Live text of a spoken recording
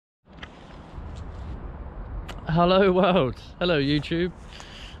Hello world, hello YouTube.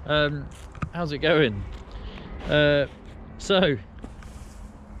 How's it going? So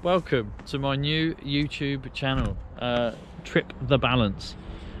welcome to my new YouTube channel, Trip the Balance.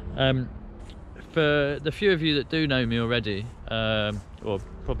 For the few of you that do know me already, or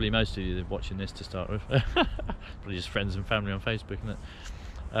probably most of you that are watching this to start with, probably just friends and family on Facebook, isn't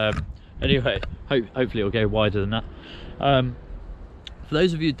it? Anyway, hopefully it'll go wider than that. For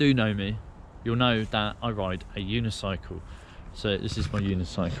those of you that do know me, you'll know that I ride a unicycle. So this is my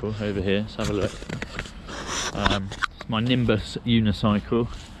unicycle over here. Let's have a look. It's my Nimbus unicycle,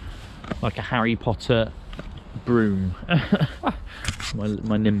 like a Harry Potter broom.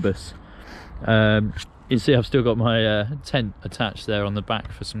 my Nimbus. You see I've still got my tent attached there on the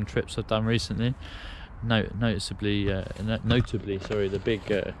back for some trips I've done recently. Notably, sorry, the big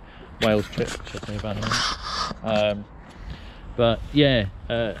Wales trip, which I'll tell you about in a minute. But yeah,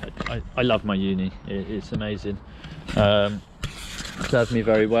 I love my uni. It's amazing. Served me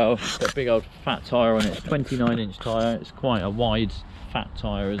very well. Got a big old fat tyre on it. It's 29-inch tyre. It's quite a wide fat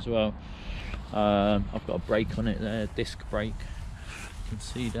tyre as well. I've got a brake on it there, disc brake. You can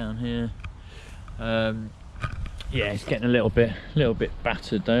see down here. Yeah, it's getting a little bit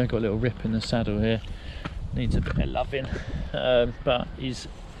battered though. Got a little rip in the saddle here. Needs a bit of loving, but he's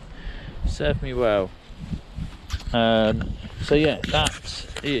served me well. So yeah, that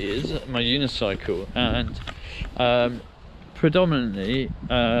is my unicycle, and predominantly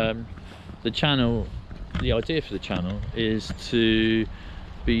the idea for the channel is to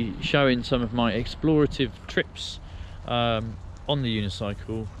be showing some of my explorative trips on the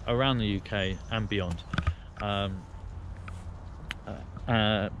unicycle around the UK and beyond.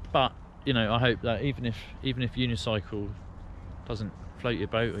 But you know, I hope that even if unicycle doesn't float your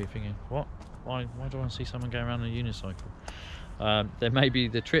boat, or you're thinking, what? Why do I want to see someone going around on a unicycle? There may be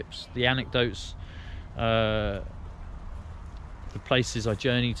the trips, the anecdotes, the places I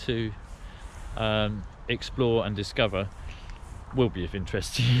journey to, explore and discover will be of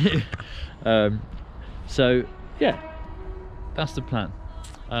interest to you. So yeah, that's the plan.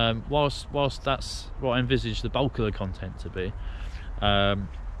 Whilst that's what I envisage the bulk of the content to be,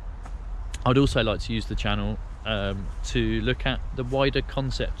 I'd also like to use the channel to look at the wider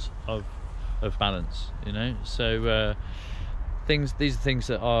concept of balance, you know. So these are things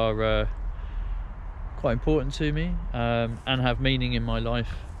that are quite important to me, and have meaning in my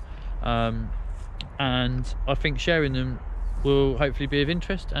life, and I think sharing them will hopefully be of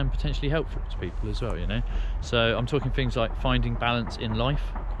interest and potentially helpful to people as well, you know. So I'm talking things like finding balance in life,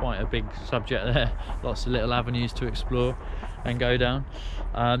 quite a big subject there, lots of little avenues to explore and go down,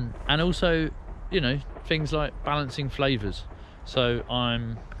 and also, you know, things like balancing flavors. So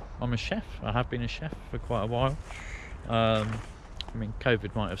I'm a chef. I have been a chef for quite a while. I mean,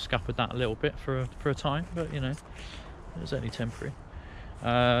 COVID might have scuppered that a little bit for a time, but you know, it was only temporary.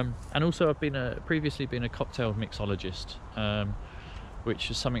 And also I've previously been a cocktail mixologist, which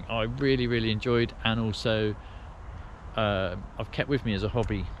is something I really enjoyed, and also I've kept with me as a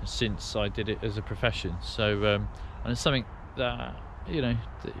hobby since I did it as a profession. So and it's something that, you know,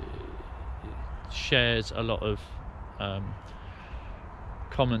 shares a lot of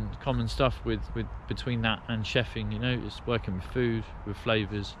common stuff with between that and chefing. You know, it's working with food, with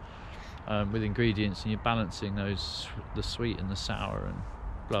flavors, with ingredients, and you're balancing those, the sweet and the sour and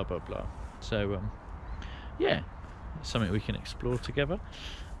blah blah blah. So yeah, it's something we can explore together,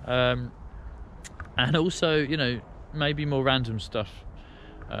 and also, you know, maybe more random stuff,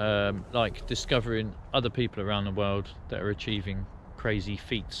 like discovering other people around the world that are achieving crazy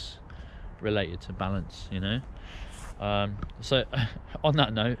feats related to balance, you know. So on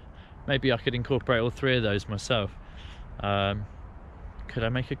that note, maybe I could incorporate all three of those myself. Could I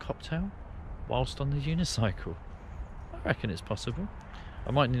make a cocktail whilst on the unicycle? I reckon it's possible.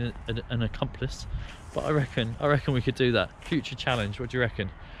 I might need an accomplice, but I reckon we could do that. Future challenge. What do you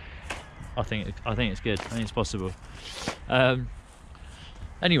reckon? I think it's good. I think it's possible.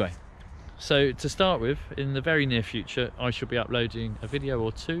 Anyway, so to start with, in the very near future, I shall be uploading a video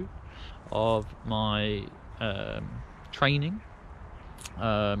or two of my training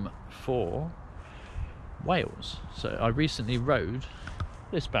for Wales. So I recently rode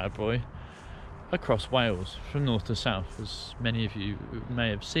this bad boy across Wales from north to south, as many of you may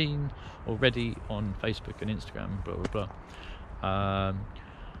have seen already on Facebook and Instagram, blah blah blah.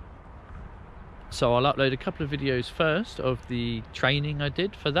 So I'll upload a couple of videos first of the training I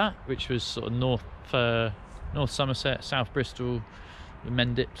did for that, which was sort of North Somerset, South Bristol, the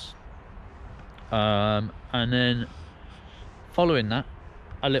Mendips, and then following that,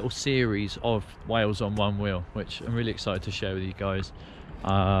 a little series of Wales on one wheel, which I'm really excited to share with you guys,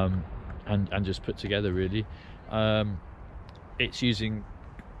 and just put together really. It's using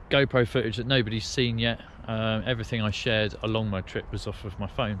GoPro footage that nobody's seen yet. Everything I shared along my trip was off of my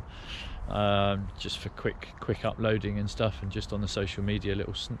phone, just for quick uploading and stuff, and just on the social media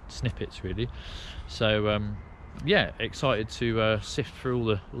little snippets really. So yeah, excited to sift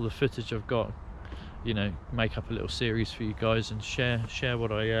through all the footage I've got, you know, make up a little series for you guys and share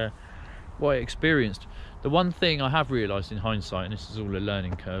what I experienced. The one thing I have realised in hindsight, and this is all a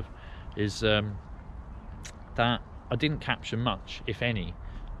learning curve, is that I didn't capture much, if any,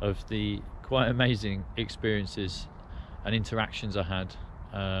 of the quite amazing experiences and interactions I had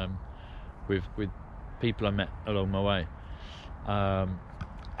with people I met along my way,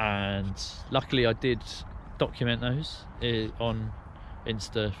 and luckily I did document those on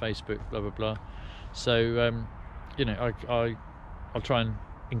Insta, Facebook, blah blah blah. So you know, I'll try and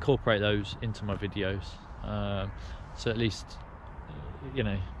incorporate those into my videos, so at least, you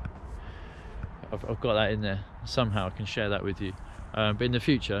know, I've got that in there somehow. I can share that with you, but in the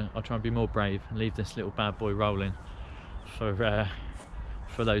future I'll try and be more brave and leave this little bad boy rolling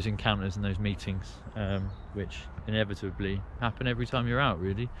for those encounters and those meetings, which inevitably happen every time you're out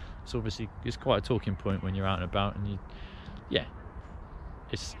really. It's obviously, it's quite a talking point when you're out and about, and yeah,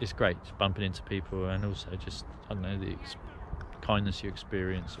 it's great just bumping into people, and also just, I don't know, the kindness you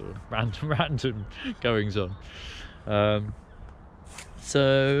experience, or random goings on.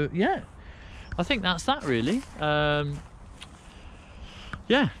 So yeah, I think that's that really.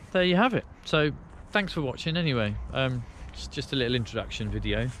 Yeah, there you have it. So thanks for watching anyway. It's just a little introduction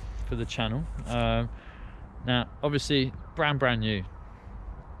video for the channel. Now obviously brand new.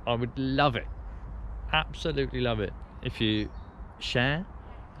 I would love it, absolutely love it, if you share,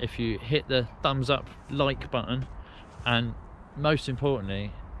 if you hit the thumbs up like button, and most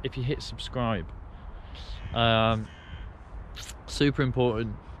importantly if you hit subscribe. Super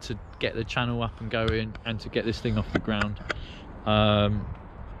important to get the channel up and going and to get this thing off the ground.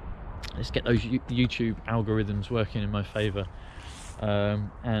 Let's get those YouTube algorithms working in my favor,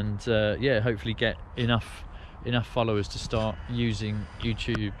 and yeah, hopefully get enough followers to start using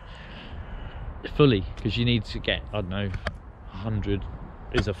YouTube fully, because you need to get, I don't know, 100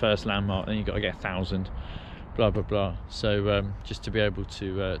 is a first landmark, then you've got to get 1,000, blah blah blah. So just to be able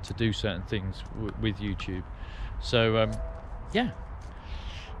to do certain things with YouTube. So yeah,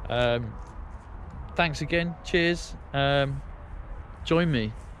 thanks again, cheers. Join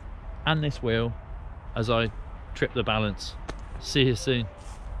me and this wheel as I trip the balance. See you soon.